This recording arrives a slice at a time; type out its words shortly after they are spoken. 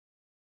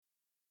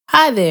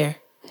Hi there.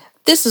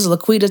 This is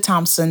Laquita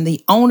Thompson,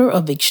 the owner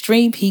of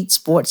Extreme Heat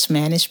Sports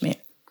Management.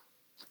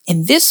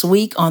 And this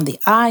week on the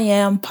I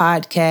Am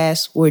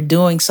podcast, we're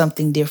doing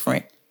something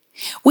different.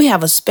 We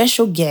have a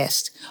special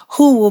guest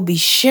who will be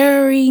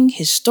sharing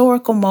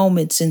historical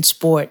moments in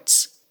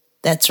sports.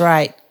 That's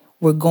right.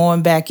 We're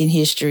going back in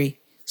history,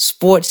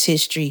 sports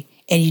history,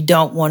 and you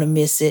don't want to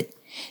miss it.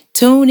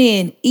 Tune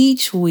in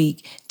each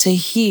week to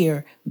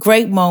hear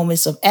great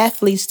moments of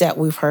athletes that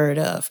we've heard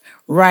of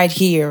right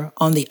here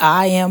on the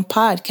I Am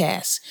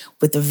podcast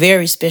with a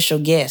very special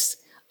guest,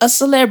 a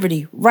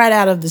celebrity right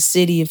out of the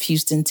city of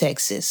Houston,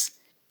 Texas.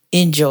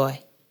 Enjoy.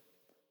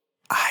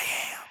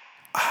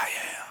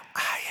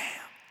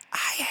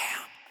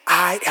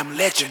 I am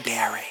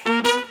legendary.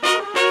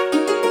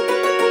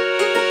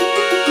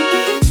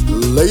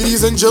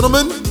 Ladies and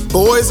gentlemen,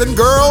 boys and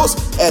girls,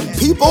 and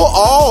people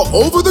all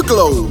over the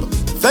globe,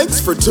 thanks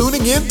for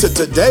tuning in to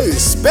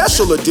today's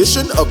special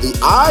edition of the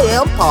I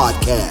Am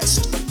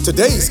podcast.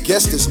 Today's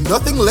guest is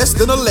nothing less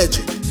than a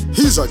legend.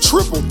 He's a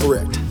triple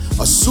threat,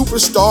 a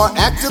superstar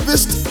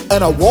activist,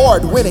 an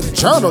award-winning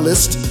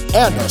journalist,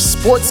 and a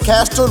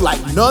sportscaster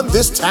like none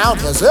this town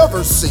has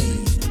ever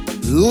seen.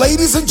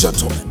 Ladies and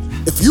gentlemen,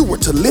 if you were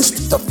to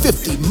list the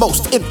 50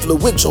 most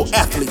influential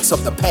athletes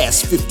of the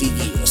past 50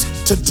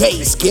 years,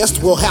 today's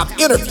guest will have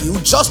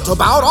interviewed just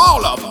about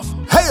all of them.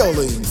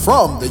 Hailing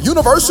from the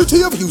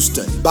University of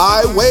Houston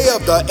by way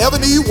of the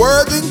Ebony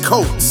Worthing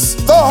Coats,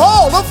 the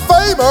Hall of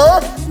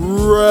Famer,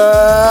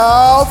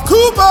 Ralph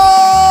Cooper!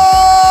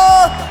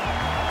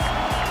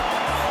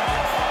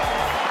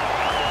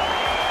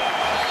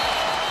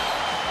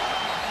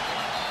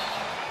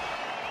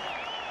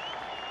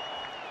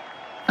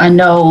 I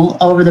know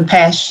over the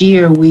past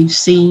year, we've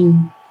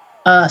seen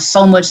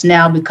so much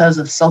now because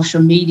of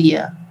social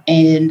media,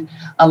 and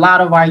a lot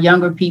of our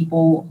younger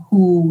people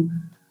who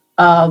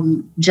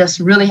just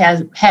really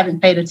haven't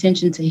paid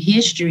attention to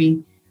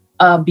history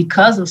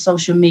because of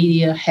social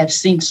media have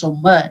seen so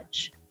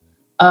much.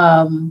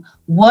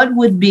 What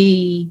would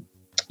be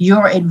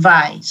your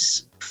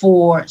advice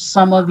for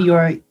some of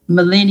your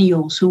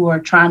millennials who are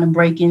trying to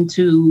break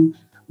into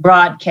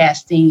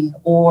broadcasting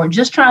or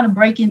just trying to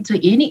break into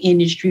any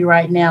industry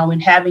right now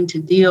and having to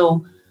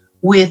deal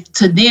with,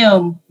 to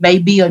them,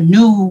 maybe a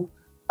new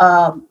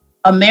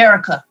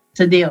America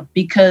to them?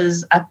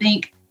 Because I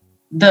think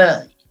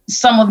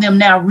some of them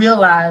now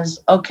realize,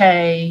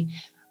 okay,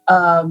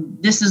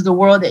 this is the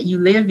world that you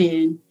live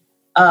in.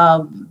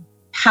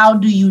 How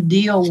do you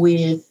deal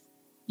with,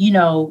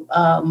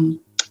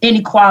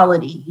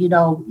 inequality,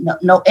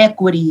 no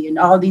equity and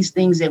all these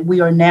things that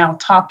we are now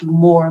talking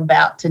more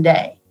about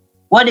today?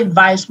 What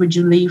advice would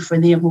you leave for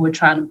them who are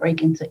trying to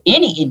break into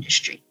any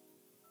industry?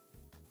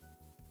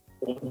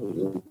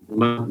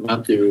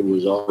 My theory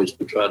was always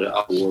to try to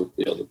outwork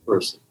the other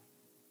person,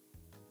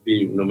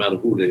 no matter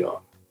who they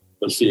are.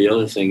 But see, the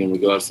other thing in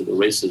regards to the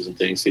racism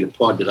thing, the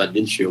part that I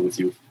didn't share with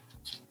you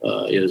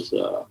is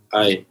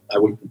I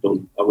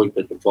worked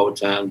at the 4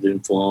 Times, the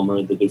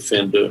Informer, the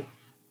Defender,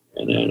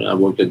 and then I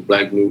worked at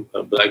black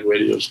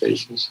radio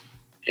stations,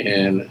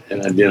 and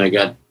then I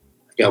got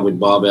with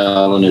Bob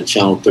Allen at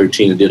Channel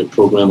 13 and did a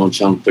program on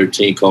Channel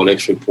 13 called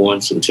Extra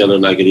Points and Tell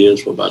It Like It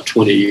Is for about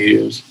 20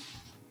 years.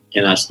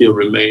 And I still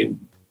remain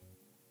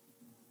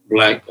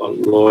black or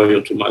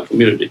loyal to my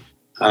community.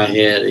 I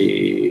had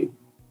a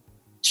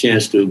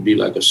chance to be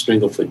like a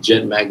stringer for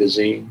Jet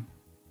Magazine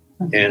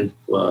and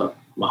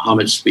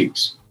Muhammad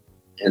Speaks.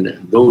 And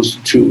those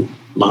two,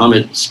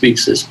 Muhammad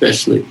Speaks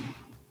especially,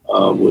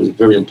 was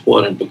very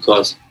important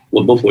because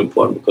both were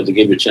important because they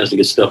gave you a chance to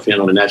get stuff in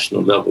on the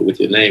national level with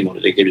your name on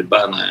it. They gave you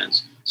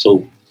bylines.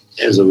 So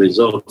as a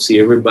result,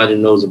 everybody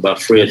knows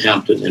about Fred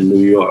Hampton in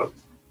New York,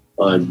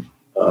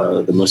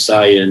 The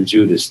Messiah and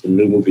Judas, the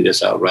new movie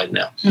that's out right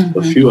now. Mm-hmm.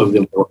 A few of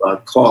them know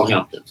about Carl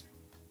Hampton,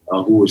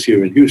 who was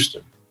here in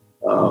Houston,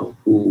 who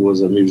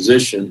was a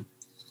musician.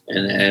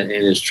 And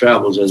in his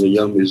travels as a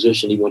young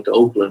musician, he went to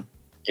Oakland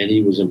and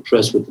he was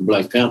impressed with the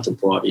Black Panther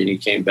Party. And he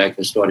came back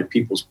and started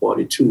People's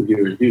Party 2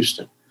 here in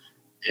Houston.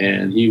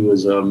 And he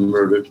was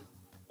murdered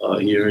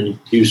here in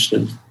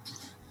Houston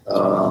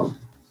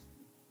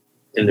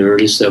in the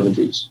early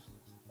 70s,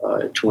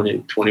 at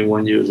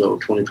 21 years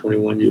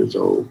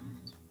old.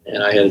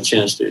 And I had a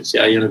chance to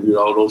I interviewed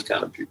all those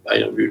kind of people. I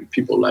interviewed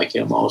people like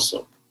him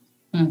also.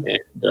 Mm.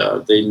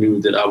 And they knew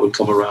that I would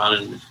come around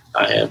and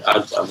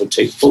I would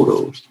take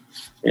photos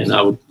and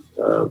I would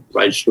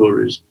write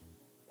stories.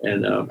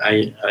 And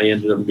I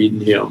ended up meeting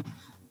him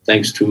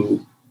thanks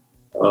to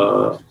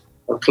a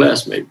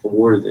classmate from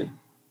Worthing.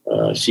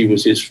 She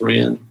was his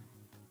friend,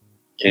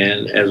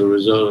 and as a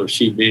result of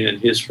she being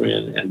his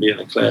friend and being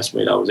a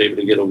classmate, I was able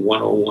to get a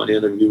one-on-one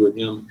interview with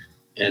him,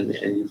 and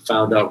you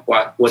found out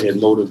what had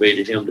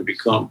motivated him to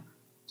become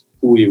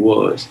who he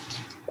was.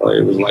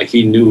 It was like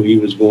he knew he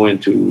was going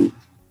to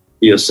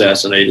be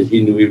assassinated.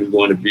 He knew he was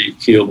going to be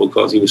killed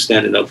because he was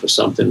standing up for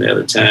something at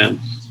a time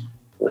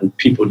when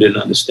people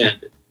didn't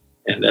understand it,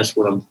 and that's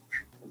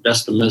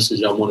the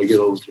message I want to get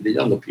over to the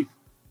younger people.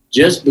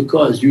 Just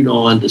because you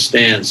don't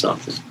understand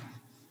something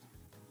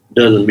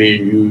doesn't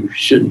mean you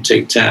shouldn't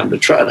take time to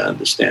try to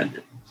understand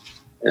it.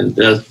 And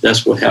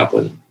that's what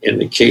happened in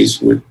the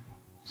case with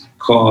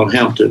Carl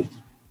Hampton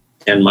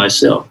and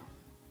myself.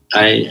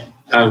 I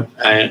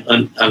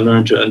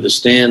learned to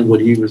understand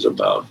what he was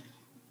about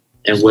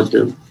and what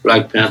the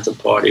Black Panther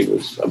Party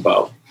was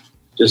about,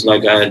 just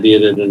like I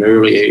did at an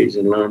early age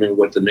in learning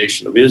what the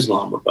Nation of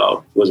Islam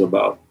was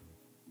about.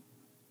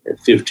 At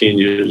 15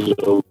 years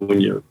old, when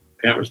your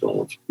parents don't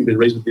want you, you've been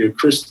raised to be a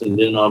Christian,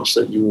 then all of a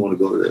sudden you want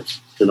to go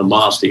to the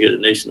mosque to hear the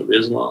Nation of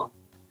Islam.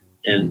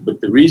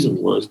 But the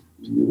reason was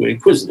you were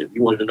inquisitive.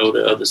 You wanted to know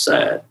the other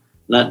side,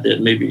 not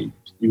that maybe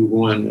you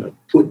were going to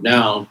put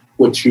down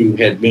what you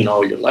had been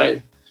all your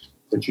life,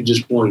 but you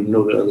just wanted to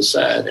know the other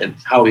side and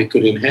how it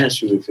could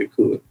enhance you if it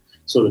could.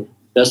 So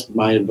that's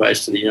my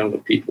advice to the younger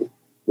people.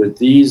 With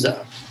these,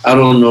 I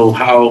don't know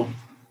how,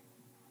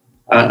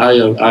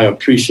 I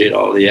appreciate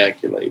all the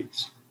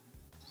accolades.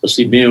 But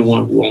see, being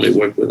one who only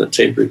worked with a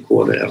tape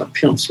recorder and a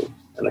pencil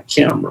and a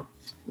camera,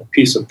 and a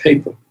piece of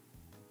paper,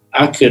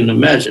 I couldn't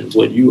imagine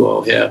what you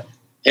all have,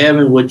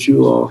 having what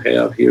you all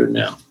have here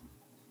now.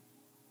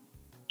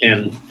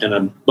 And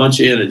a bunch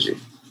of energy,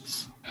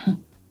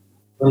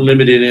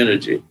 unlimited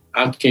energy.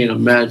 I can't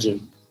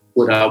imagine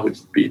what I would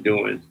be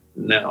doing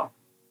now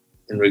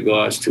in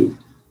regards to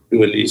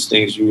doing these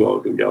things you all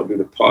do. Y'all do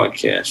the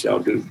podcast,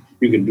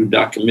 you can do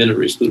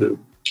documentaries through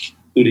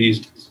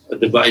these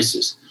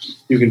devices.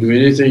 You can do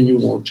anything you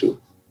want to.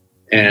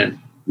 And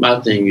my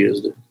thing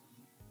is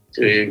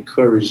to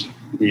encourage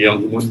the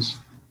younger ones,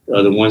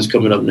 the ones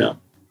coming up now.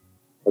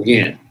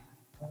 Again,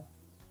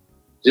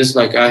 just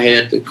like I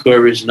had the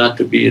courage not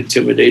to be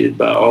intimidated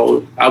by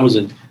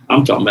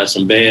I'm talking about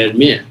some bad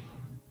men.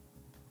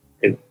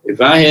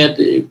 If I had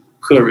the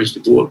courage to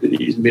go up to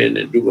these men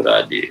and do what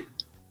I did,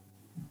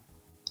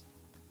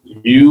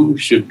 you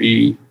should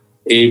be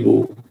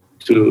able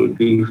to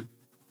do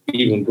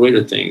even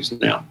greater things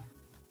now.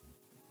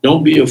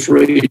 Don't be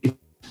afraid to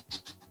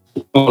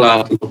call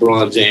out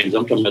LeBron James.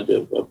 I'm talking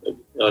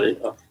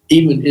about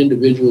even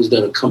individuals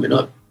that are coming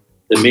up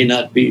that may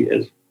not be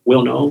as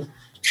well known.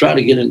 Try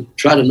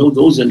to know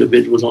those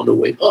individuals on the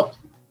way up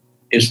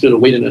instead of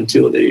waiting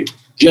until they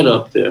get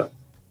up there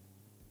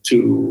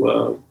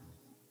to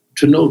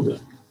know them.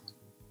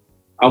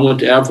 I went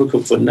to Africa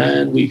for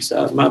 9 weeks.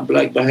 My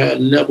black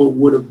behind never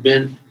would have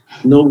been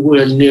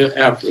nowhere near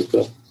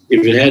Africa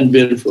if it hadn't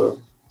been for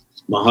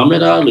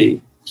Muhammad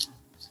Ali,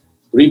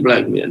 3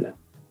 black men now.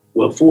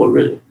 Well, 4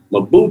 really.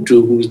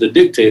 Mobutu, who's the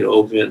dictator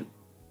over in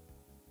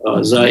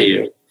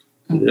Zaire,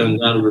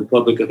 now the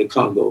Republic of the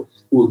Congo,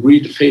 who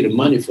agreed to pay the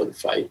money for the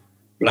fight,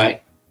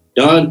 black.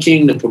 Don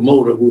King, the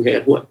promoter, who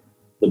had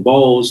the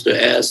balls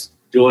to ask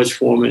George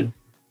Foreman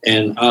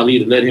and Ali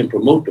to let him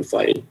promote the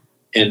fight,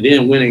 and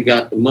then went and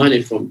got the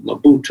money from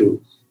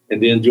Mobutu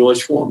and then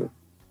George Foreman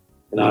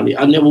and Ali.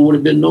 I never would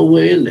have been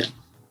nowhere in there.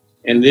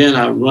 And then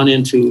I run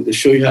into, to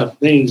show you how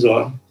things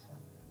are,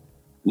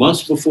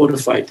 months before the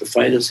fight, the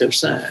fighters have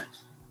signed.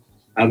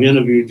 I've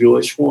interviewed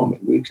George Foreman.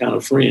 We're kind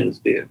of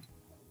friends then.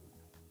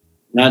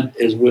 Not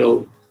as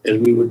well as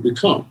we would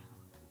become.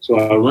 So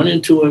I run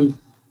into him.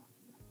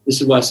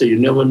 This is why I say you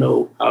never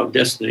know how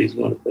destiny is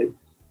going to play.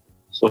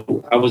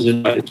 So I was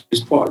invited to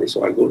this party.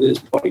 So I go to this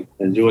party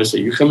and George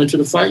said, "You coming to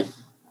the fight?"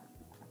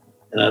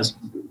 And I,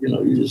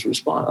 you just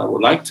respond, "I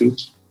would like to."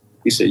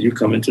 He said, "You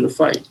coming to the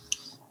fight,"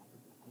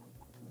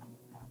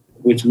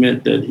 which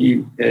meant that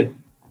he had,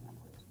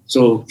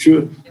 so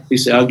sure, he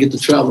said, "I'll get the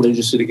travel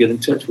agency to get in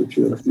touch with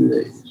you in a few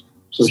days."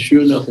 So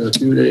sure enough, in a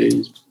few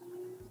days,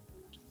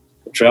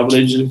 the travel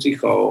agency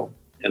called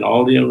and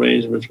all the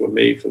arrangements were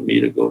made for me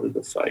to go to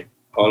the fight.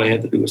 All I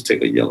had to do was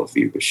take a yellow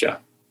fever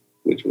shot,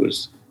 which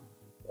was,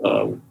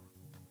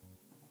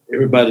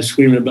 everybody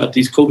screaming about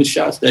these COVID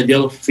shots. That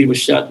yellow fever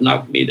shot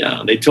knocked me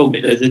down. They told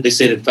me, they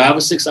said in 5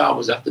 or 6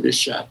 hours after this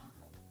shot,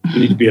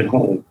 you need to be at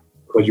home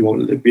because you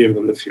want to be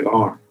able to lift your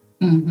arm.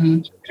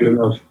 Mm-hmm. Sure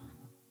enough,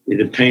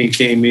 the pain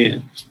came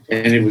in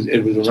and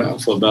it was around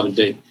for about a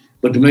day.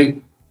 But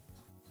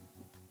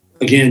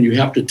again, you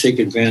have to take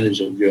advantage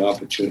of your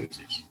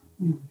opportunities.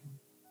 Mm-hmm.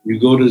 You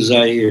go to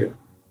Zaire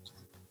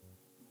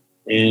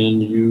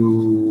and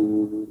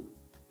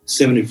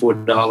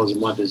 $74 a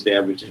month is the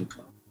average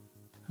income.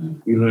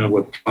 You learn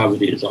what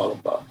poverty is all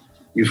about.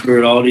 You've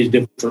heard all these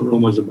different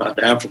rumors about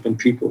the African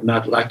people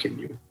not liking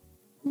you.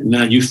 And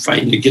now you're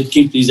fighting to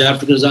keep these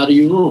Africans out of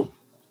your room.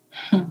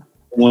 They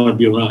want to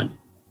be around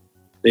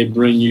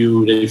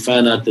you. They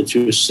find out that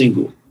you're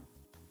single.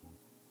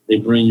 They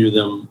bring you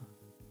them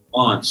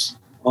aunts,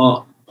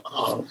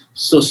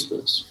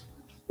 sisters.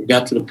 It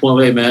got to the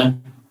point, hey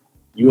man,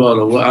 you ought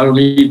to,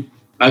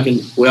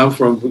 where I'm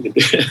from,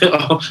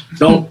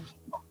 don't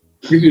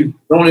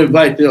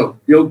invite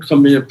them. You'll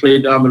come in and play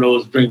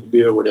dominoes, drink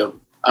beer, whatever.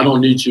 I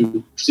don't need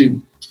you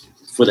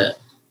for that.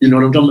 You know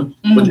what I'm talking about?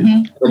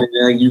 Mm-hmm. But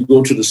then you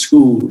go to the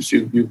schools.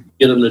 You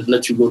get them to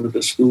let you go to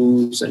the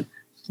schools, and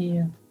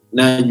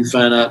now you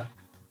find out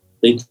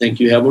they think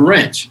you have a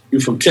ranch.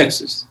 You're from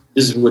Texas.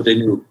 This is what they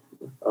knew.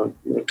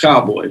 You're a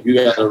cowboy. You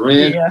got a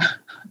ranch,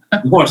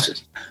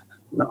 horses.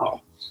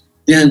 No.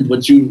 Then,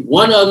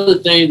 one other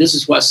thing, this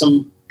is why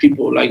some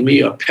people like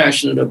me are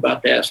passionate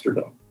about the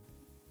Astrodome.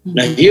 Mm-hmm.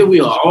 Now, here we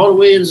are all the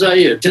way in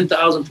Zaire,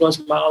 10,000 plus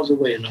miles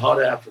away in the heart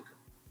of Africa.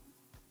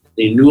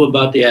 They knew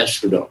about the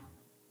Astrodome.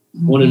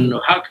 Mm-hmm. Wanted to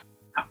know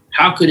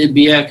how could it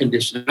be air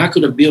conditioned? How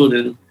could a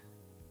building,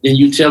 then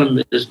you tell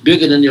them it's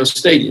bigger than your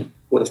stadium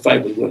where the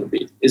fight was going to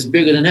be. It's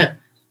bigger than that.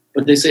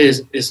 But they say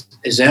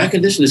it's air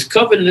conditioned, it's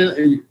covered in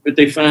it, but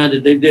they find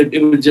that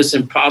it was just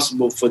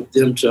impossible for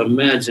them to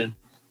imagine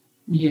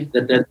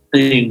that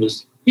thing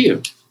was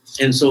here.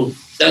 And so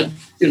that,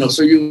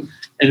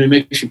 and it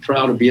makes you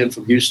proud of being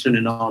from Houston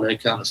and all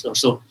that kind of stuff.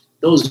 So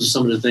those are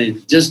some of the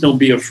things. Just don't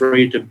be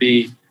afraid to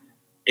be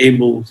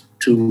able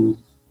to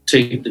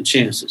take the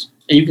chances.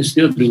 And you can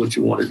still do what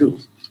you want to do.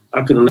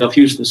 I could have left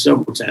Houston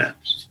several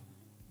times.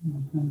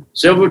 Mm-hmm.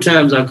 Several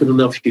times I could have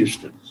left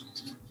Houston.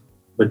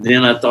 But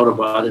then I thought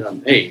about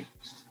it.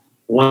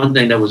 One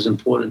thing that was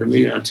important to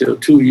me until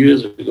 2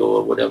 years ago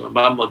or whatever,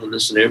 my mother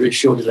listened to every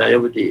show that I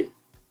ever did.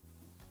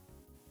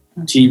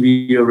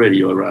 TV or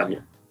radio around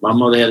here. My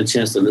mother had a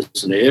chance to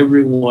listen to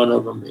every one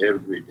of them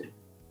every day.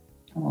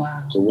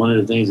 Wow. So one of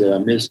the things that I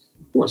missed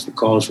was the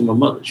calls from my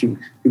mother. She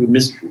would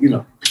miss,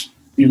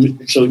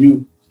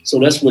 so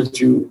that's what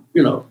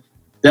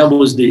that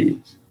was the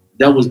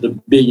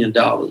 $1 billion.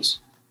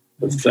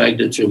 The fact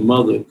that your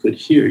mother could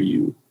hear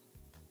you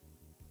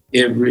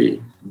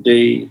every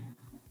day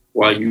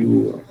while you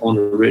were on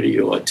the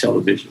radio or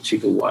television, she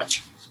could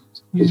watch.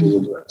 Which was a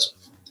blessing.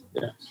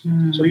 Yeah.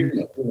 Mm-hmm. So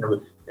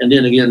and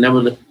then again,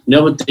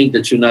 never think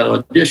that you're not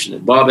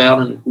auditioning. Bob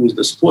Allen, who was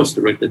the sports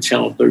director at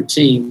Channel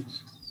 13,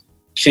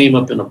 came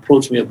up and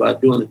approached me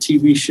about doing a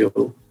TV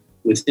show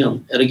with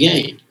him at a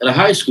game, at a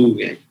high school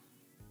game.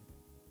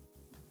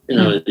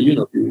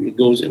 It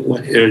goes in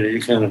one area and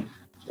you kind of,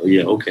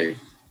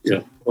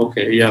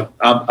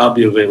 I'll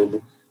be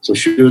available. So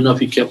sure enough,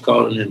 he kept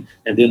calling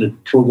and then the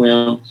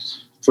program,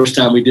 first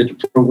time we did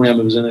the program,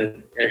 it was in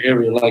an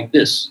area like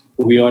this,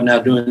 where we are now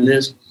doing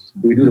this.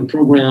 We do the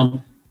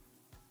program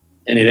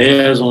and it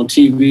airs on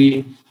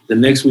TV. The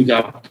next week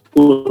I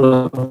pull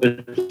up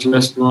at this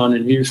restaurant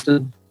in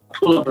Houston. I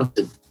pull up and I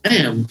said,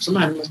 damn,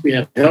 somebody must be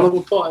having a hell of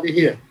a party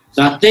here.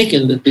 Not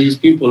thinking that these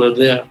people are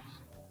there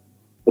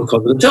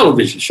because of the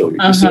television show. You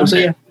see what I'm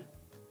saying?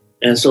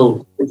 Yeah. And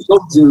so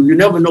you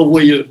never know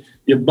where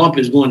your bump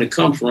is going to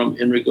come from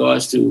in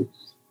regards to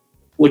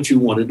what you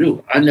want to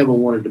do. I never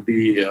wanted to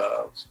be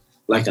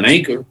like an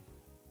anchor.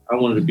 I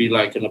wanted to be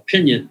like an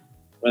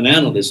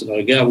analyst,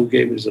 a guy who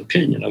gave his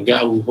opinion, a guy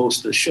who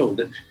hosts a show.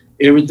 That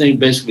everything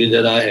basically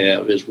that I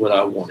have is what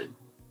I wanted.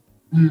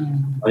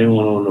 Mm. I didn't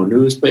want on no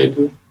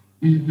newspaper.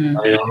 Mm-hmm.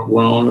 I didn't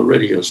want on a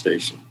radio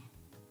station.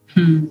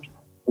 Mm.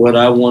 What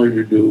I wanted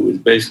to do is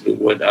basically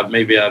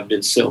maybe I've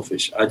been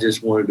selfish. I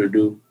just wanted to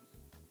do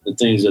the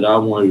things that I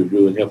wanted to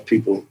do and help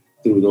people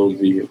through those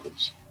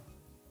vehicles.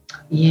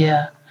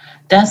 Yeah,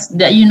 that's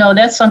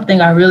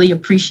something I really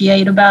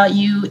appreciate about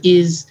you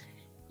is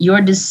your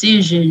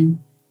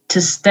decision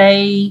to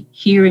stay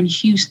here in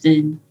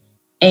Houston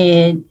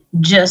and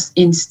just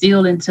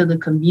instill into the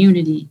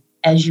community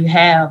as you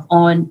have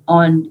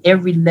on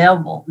every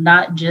level,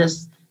 not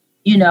just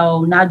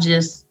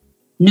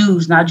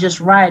news, not just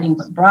writing,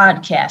 but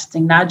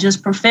broadcasting, not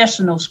just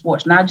professional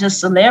sports, not just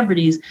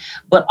celebrities,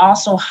 but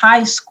also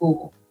high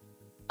school.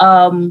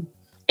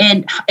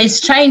 And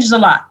it's changed a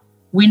lot.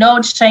 We know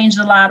it's changed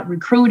a lot.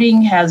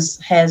 Recruiting has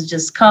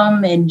just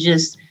come and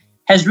just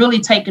has really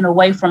taken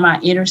away from our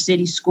inner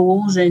city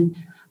schools. And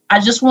I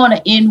just want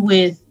to end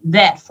with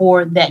that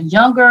for that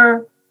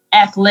younger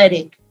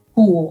athletic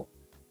pool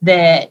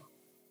that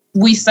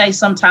we say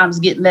sometimes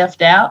get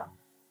left out.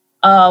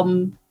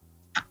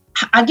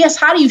 I guess,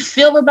 how do you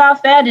feel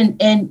about that?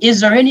 And is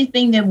there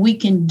anything that we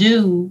can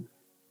do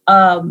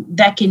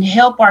that can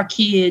help our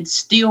kids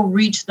still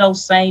reach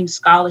those same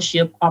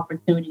scholarship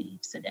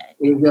opportunities today?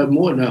 We've got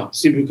more now.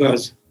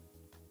 Because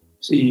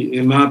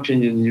in my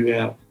opinion, you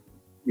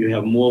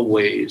have more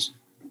ways.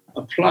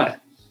 Apply.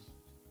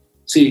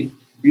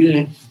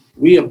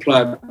 We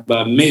applied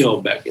by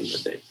mail back in the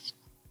day.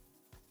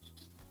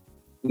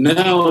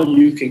 Now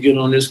you can get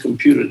on this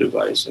computer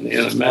device and in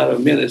a matter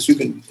of minutes,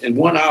 in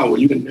 1 hour,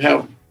 you can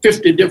have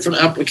 50 different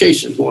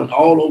applications going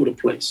all over the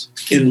place,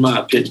 in my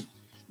opinion.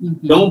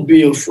 Mm-hmm. Don't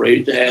be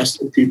afraid to ask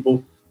the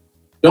people.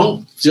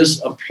 Don't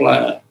just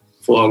apply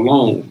for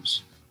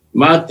loans.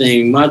 My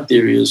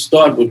theory is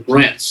start with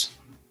grants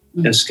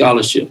and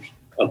scholarships.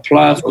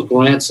 Apply for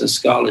grants and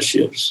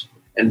scholarships.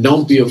 And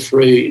don't be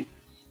afraid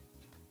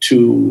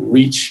to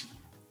reach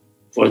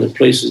for the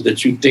places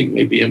that you think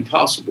may be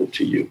impossible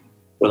to you.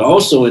 But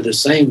also in the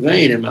same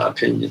vein, in my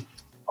opinion,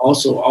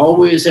 also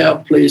always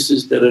have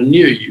places that are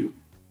near you,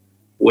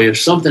 where if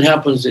something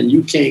happens and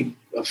you can't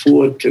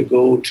afford to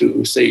go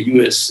to, say,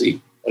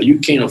 USC, or you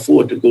can't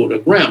afford to go to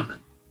Grambling,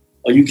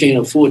 or you can't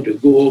afford to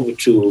go over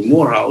to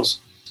Morehouse,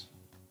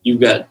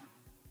 you've got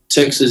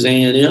Texas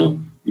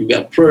A&M, you've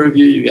got Prairie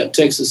View, you've got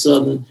Texas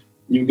Southern,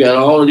 you've got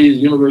all of these,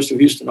 University of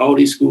Houston, all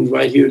these schools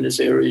right here in this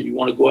area. You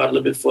want to go out a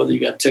little bit further, you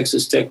got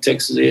Texas Tech,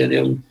 Texas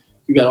A&M,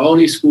 you got all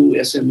these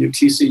schools, SMU,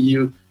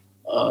 TCU,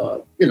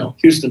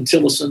 Houston,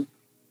 Tillerson,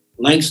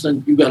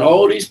 Langston. You got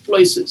all these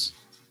places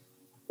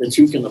that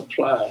you can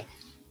apply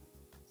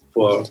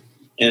for,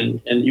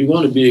 and you're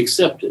going to be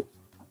accepted.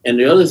 And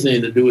the other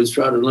thing to do is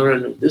try to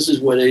learn. This is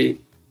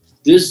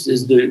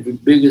the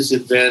biggest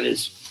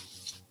advantage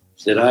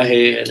that I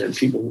had and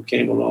people who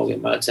came along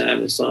at my time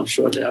and some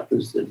short after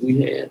that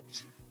we had.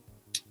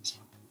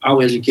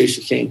 Our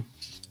education came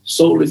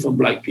solely from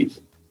Black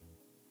people.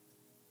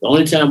 The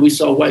only time we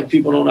saw white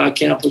people on our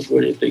campus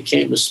was if they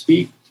came to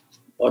speak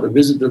or to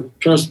visit the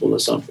principal or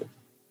something.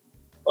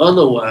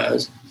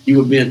 Otherwise, you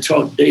were being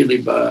taught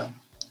daily by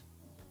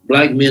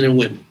Black men and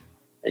women.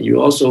 And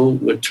you also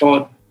were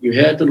taught, you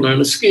had to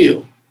learn a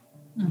skill.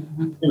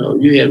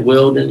 Mm-hmm. You had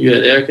welding, you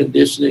had air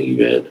conditioning,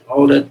 you had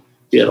all that,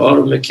 you had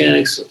auto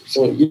mechanics,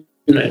 and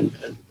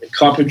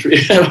carpentry,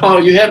 and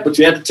all you had, but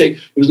you had to take,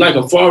 it was like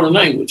a foreign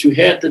language. You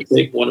had to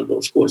take one of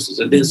those courses.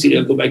 And then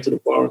they'll go back to the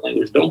foreign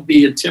language. Don't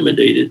be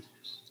intimidated.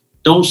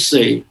 Don't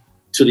say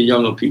to the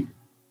younger people.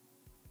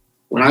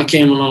 When I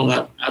came along,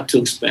 I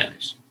took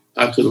Spanish.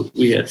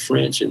 We had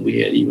French and we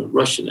had even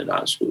Russian at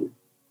our school.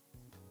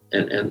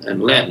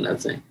 And Latin, I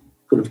think.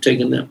 Could have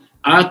taken them.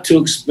 I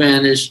took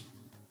Spanish.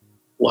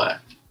 Why?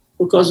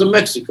 Because of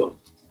Mexico.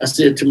 I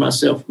said to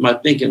myself, my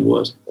thinking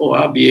was,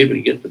 I'll be able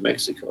to get to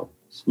Mexico.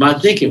 My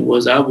thinking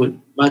was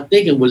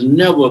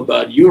never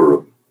about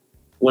Europe.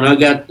 When I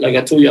got, like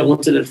I told you, I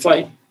went to that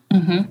fight.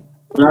 Mm-hmm.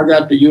 When I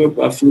got to Europe,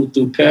 I flew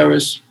through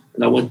Paris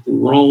and I went through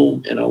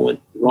Rome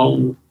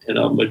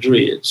and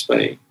Madrid,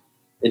 Spain.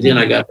 And then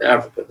I got to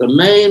Africa. The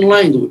main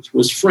language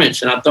was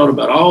French. And I thought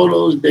about all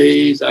those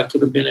days I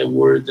could have been at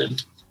Worthing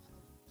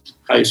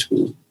High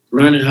School,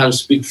 learning how to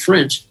speak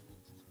French.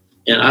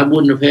 And I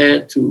wouldn't have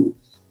had to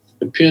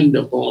depend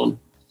upon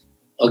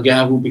a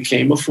guy who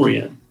became a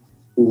friend,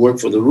 who worked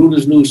for the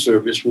Reuters News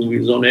Service when we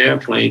was on the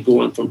airplane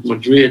going from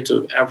Madrid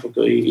to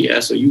Africa. He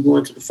asked, "Are you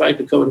going to the fight,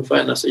 to cover the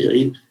fight?" And I said,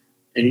 "Yeah."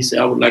 And he said,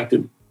 "I would like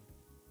to,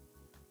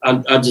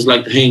 I'd just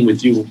like to hang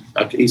with you."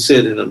 He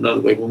said it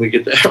another way, when we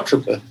get to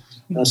Africa.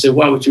 And I said,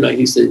 "Why would you like?"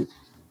 He said,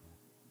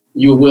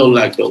 "You're well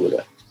liked over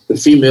there. The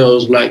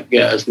females like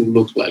guys who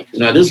look like you."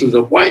 Now, this was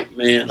a white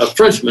man, a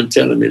Frenchman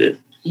telling me that.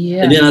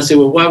 Yeah. And then I said,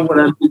 "Well, why would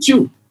I get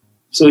you?"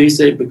 So he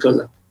said,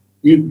 "Because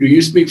do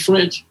you speak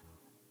French?"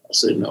 I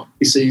said, "No."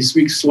 He said, "You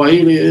speak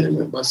Swahili?"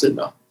 I said,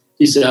 "No."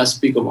 He said, "I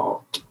speak them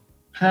all."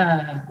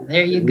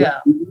 There you go.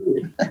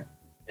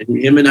 And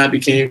him and I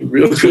became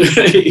real good.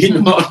 He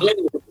knew all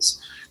languages.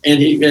 And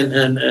he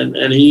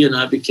and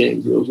I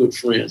became real good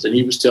friends. And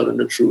he was telling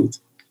the truth.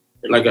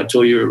 And like I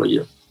told you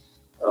earlier,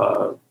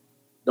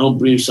 don't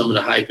believe some of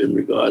the hype in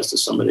regards to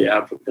some of the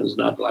Africans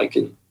not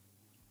liking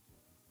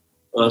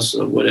us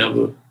or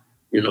whatever.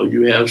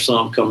 You have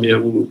some come here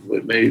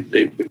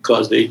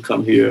because they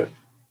come here.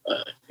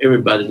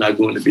 Everybody's not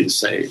going to be the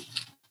same.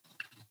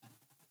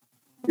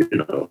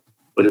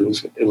 But it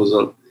was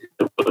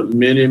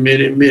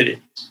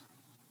many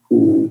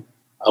who,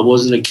 I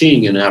wasn't a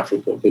king in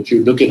Africa, but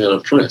you're looking at a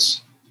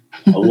prince.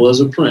 I was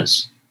a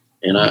prince,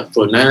 and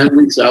for 9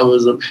 weeks I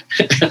was a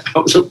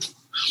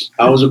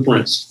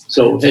prince.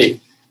 So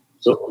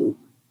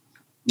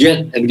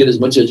get as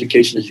much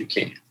education as you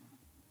can.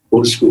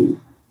 Go to school,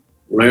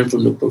 learn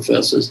from the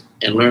professors,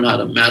 and learn how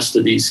to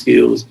master these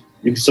skills.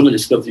 Some of the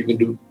stuff you can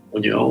do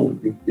on your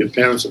own. Your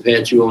parents have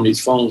had you on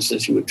these phones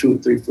since you were 2,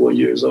 3, 4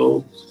 years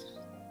old.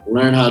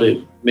 Learn how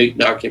to make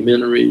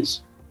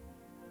documentaries.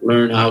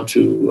 Learn how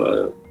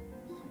to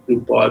do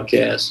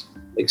podcasts,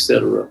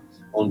 etc.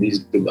 on these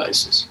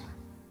devices.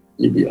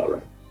 You'll be all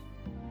right.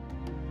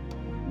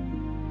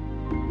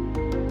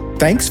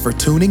 Thanks for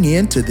tuning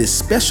in to this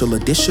special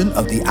edition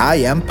of the I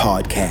Am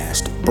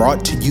Podcast,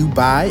 brought to you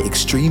by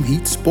Extreme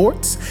Heat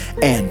Sports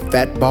and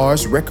Fat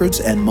Bars Records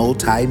and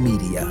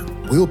Multimedia.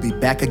 We'll be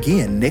back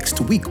again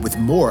next week with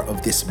more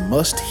of this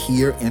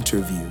must-hear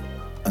interview.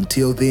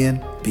 Until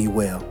then, be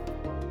well.